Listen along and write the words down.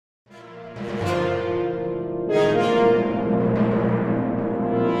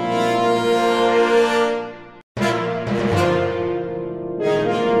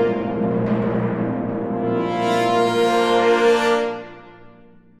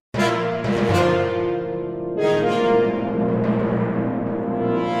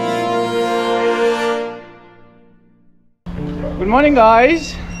morning,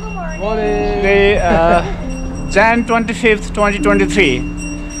 guys. Good morning. Today, Jan 25th, 2023.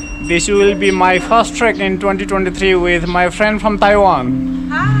 This will be my first trek in 2023 with my friend from Taiwan.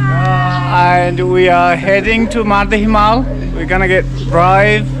 Hi. And we are heading to Mardi Himal. We're gonna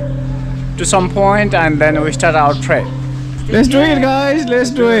drive to some point and then we start our trek. Let's do it, guys. Let's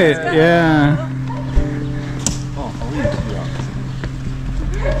do it. Yeah.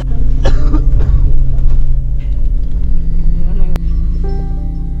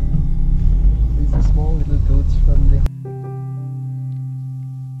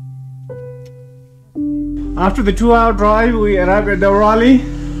 After the 2-hour drive, we arrived at the Raleigh,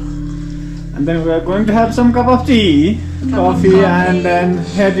 and then we are going to have some cup of tea, coffee, and then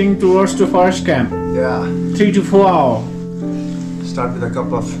heading towards to first camp. Yeah. 3 to 4 hours. Start with a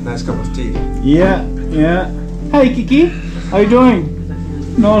nice cup of tea. Yeah, yeah. Hi Kiki, how you doing?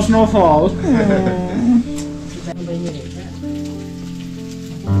 No snowfall.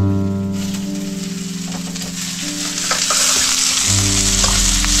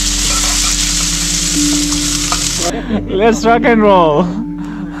 Let's rock and roll.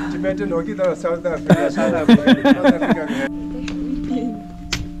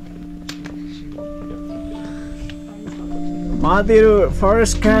 Madiru,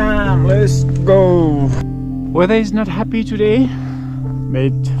 first camp, let's go. Weather is not happy today.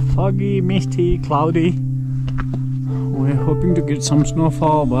 Made foggy, misty, cloudy. We're hoping to get some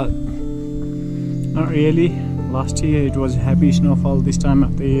snowfall, but not really. Last year it was heavy snowfall this time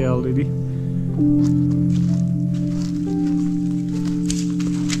of the year already.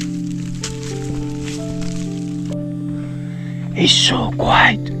 It's so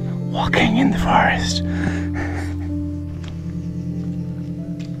quiet walking in the forest.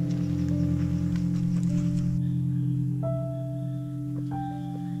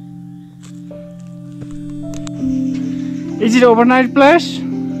 Is it overnight place?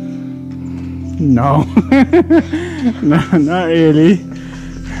 No. No, not really.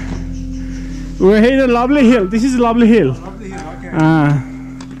 We're here at a lovely hill. This is a lovely hill. Lovely hill, okay.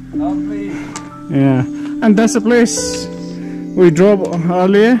 Lovely. Yeah. And that's the place we drove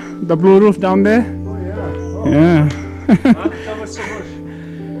earlier, the blue roof down there. Oh yeah. Oh.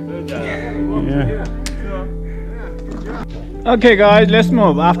 Yeah. Yeah. Okay guys, let's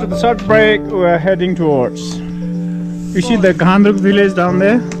move. After the short break, we're heading towards. You see the Gandruk village down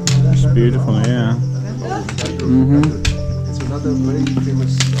there? It's beautiful, yeah. It's another very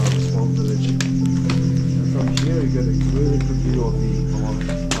famous small village. And from here you get a really good view of the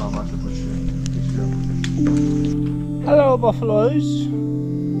Hello buffaloes.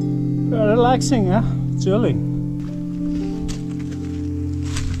 You're relaxing, huh? It's early.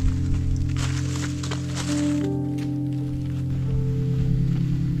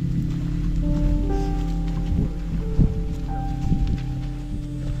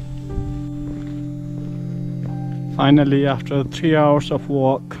 Finally, after 3 hours of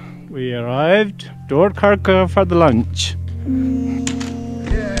walk, we arrived to Kharka for the lunch.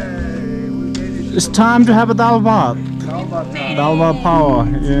 It's time to have a dal bhat. Dal bhat power,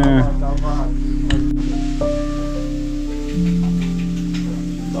 yeah.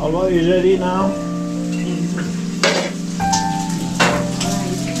 Dal bhat is ready now.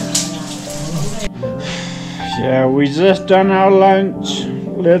 Yeah, we just done our lunch,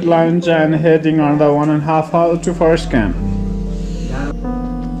 late lunch, and heading on the 1.5 hour to first camp.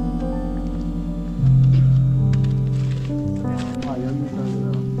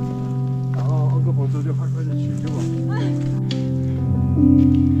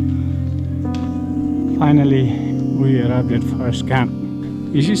 Finally, we arrived at first camp.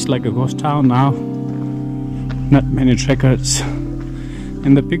 It's just like a ghost town now. Not many trekkers.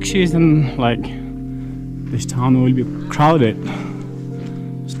 In the peak season, like, this town will be crowded.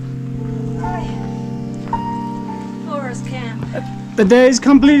 Hi. Forest camp. The day is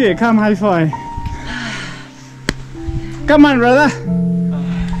completed. Come, high five. Come on, brother.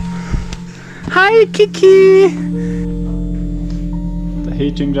 Hi, Kiki. The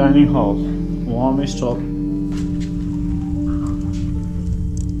heating dining hall. Warmest top.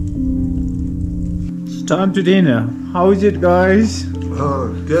 It's time to dinner. How is it, guys?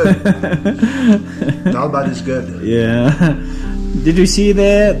 Oh, good. Dal bhat is good. Yeah. Did you see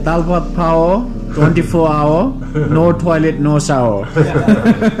there? Dal bhat power, 24 hour, no toilet, no shower.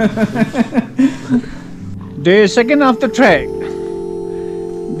 Day second of the trek.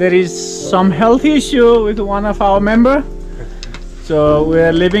 There is some health issue with one of our members. So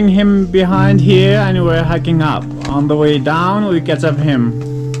we're leaving him behind here and we're hiking up. On the way down, we catch up him.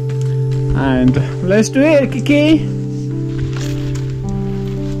 And let's do it, Kiki.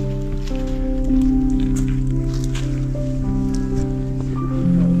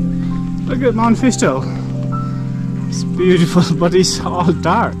 look at Mount Fistel. It's beautiful, but it's all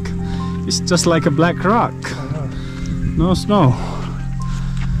dark. It's just like a black rock. No snow.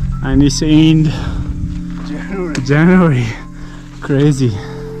 And it's in January. Crazy.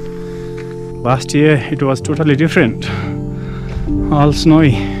 Last year it was totally different. All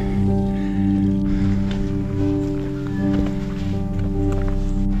snowy.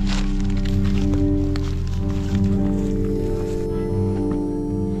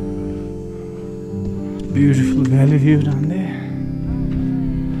 Beautiful valley view down there.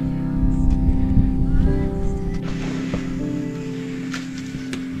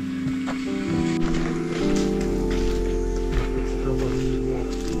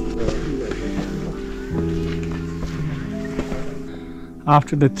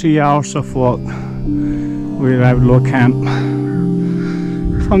 After the 3 hours of walk, we arrived low camp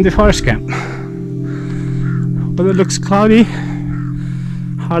from the forest camp. Weather looks cloudy.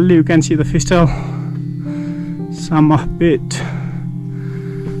 Hardly you can see the Fistel. Some a bit,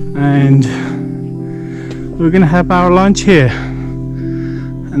 and we're gonna have our lunch here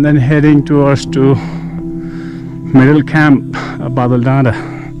and then heading towards to middle camp, Badal Danda.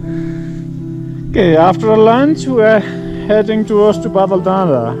 Okay, after lunch we're heading towards to Badal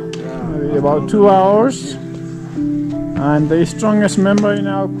Danda. Maybe about 2 hours, and the strongest member in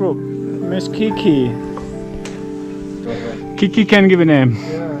our group, Miss Kiki. Kiki can give a name.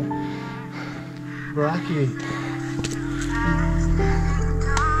 Yeah. Baraki.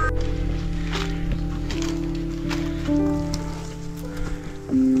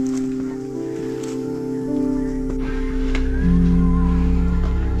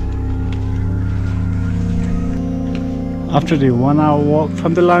 After the 1 hour walk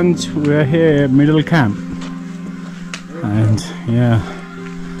from the lunch, we're here at middle camp. And yeah,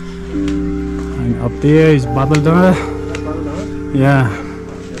 and up there is Badal Danda. Yeah,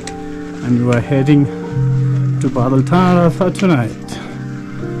 and we're heading to Badal Danda for tonight.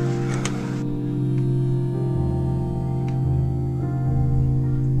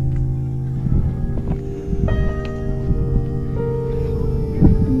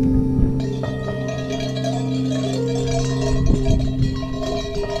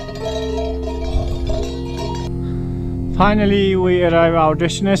 Finally, we arrive our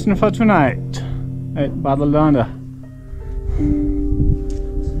destination for tonight at Badal Danda.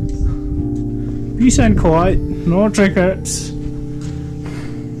 Peace and quiet, no trekkers.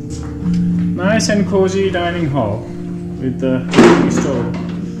 Nice and cozy dining hall with the stove.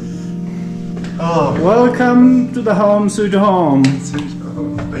 Oh, Welcome to the home sweet home.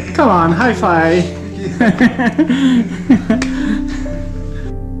 Come on, high five.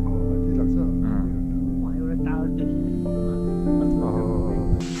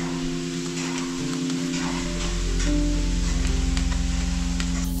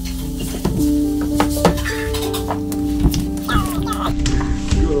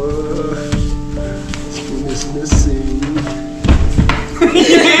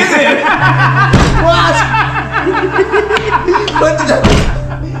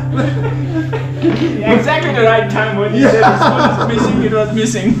 Exactly the right time when you said it was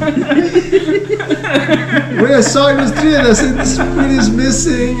missing. When I saw it was 3 and I said the spoon is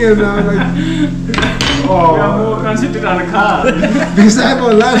missing, and I'm like, oh, we are more concentrated on the car. because I have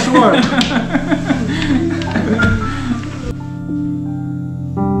my last one.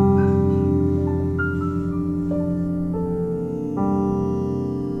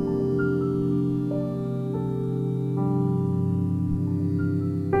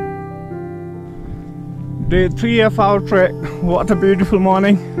 Day 3 of our trek. What a beautiful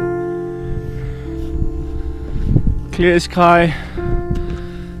morning. Clear sky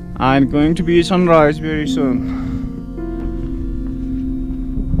and going to be sunrise very soon.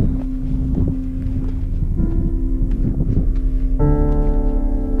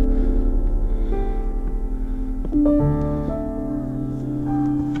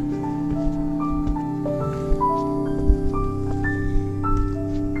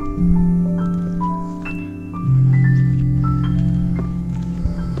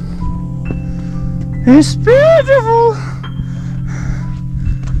 It's beautiful.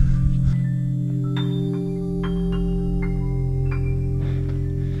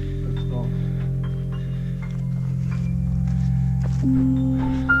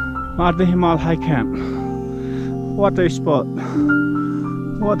 Mardi Himal High Camp. What a spot.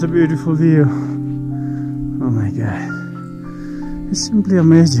 What a beautiful view. Oh my god. It's simply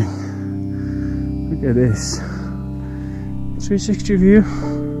amazing. Look at this. 360 view.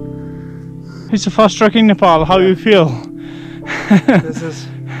 It's the first trek in Nepal. How do you feel? This is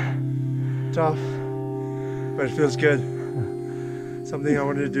tough, but it feels good. something I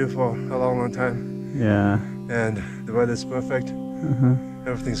wanted to do for a long time. Yeah. And the weather's perfect.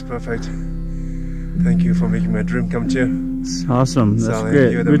 Everything's perfect. Thank you for making my dream come true. It's awesome. That's Sali,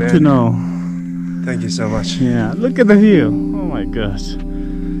 great. you're the Good man. to know. Thank you so much. Yeah. Look at the view. Oh my gosh.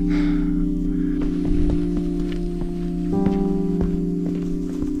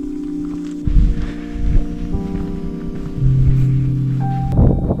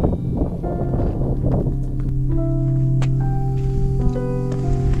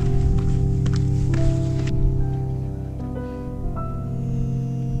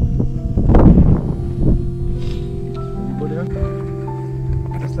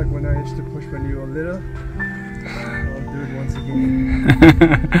 Just like when I used to push when you were little, I'll do it once again.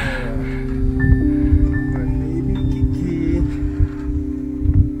 My baby Kiki.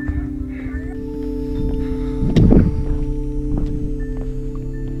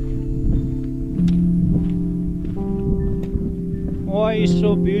 Oh, it's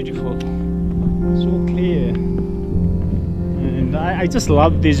so beautiful, so clear, and I just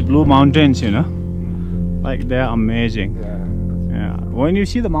love these blue mountains, you know, like they're amazing. Yeah. When you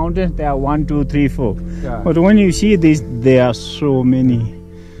see the mountains, there are 1, 2, 3, 4. Yeah. But when you see these, there are so many.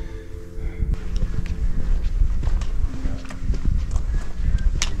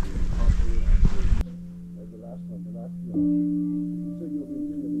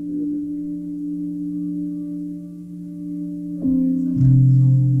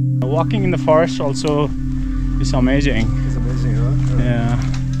 Walking in the forest also is amazing. It's amazing, huh? Yeah.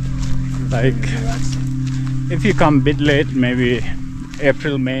 Like if you come a bit late, maybe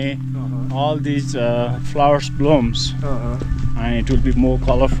April, May, all these flowers blooms, and it will be more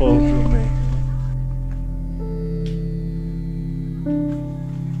colorful.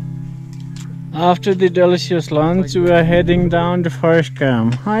 After the delicious lunch, we are heading down to forest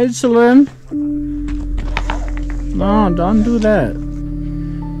camp. Hi, Salim. No, don't do that.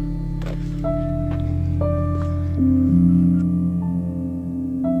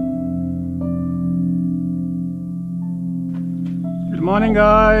 Good morning,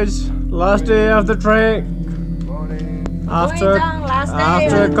 guys. Last day of the trek. Morning. After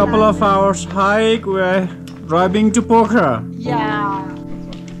a couple of hours hike, we're driving to Pokhara. Yeah.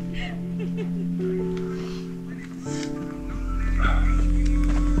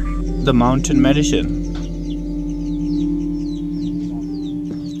 The mountain medicine.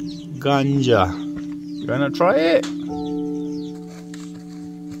 Ganja. You wanna try it?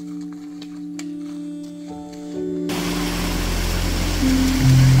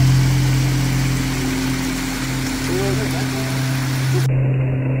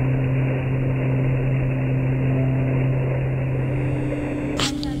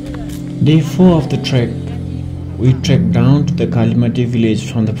 Day 4 of the trek, we trekked down to the Kalimati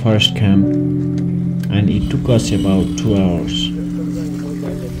village from the forest camp, and it took us about 2 hours.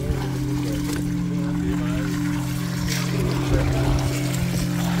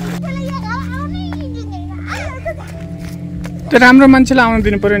 त्यो राम्रो मान्छेलाई आउन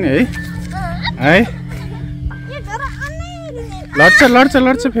दिनु पर्यो नि है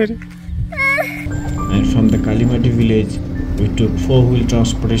लड्छ फेरि. And from the Kalimati village, we took 4-wheel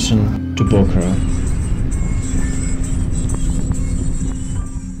transportation to Pokhara.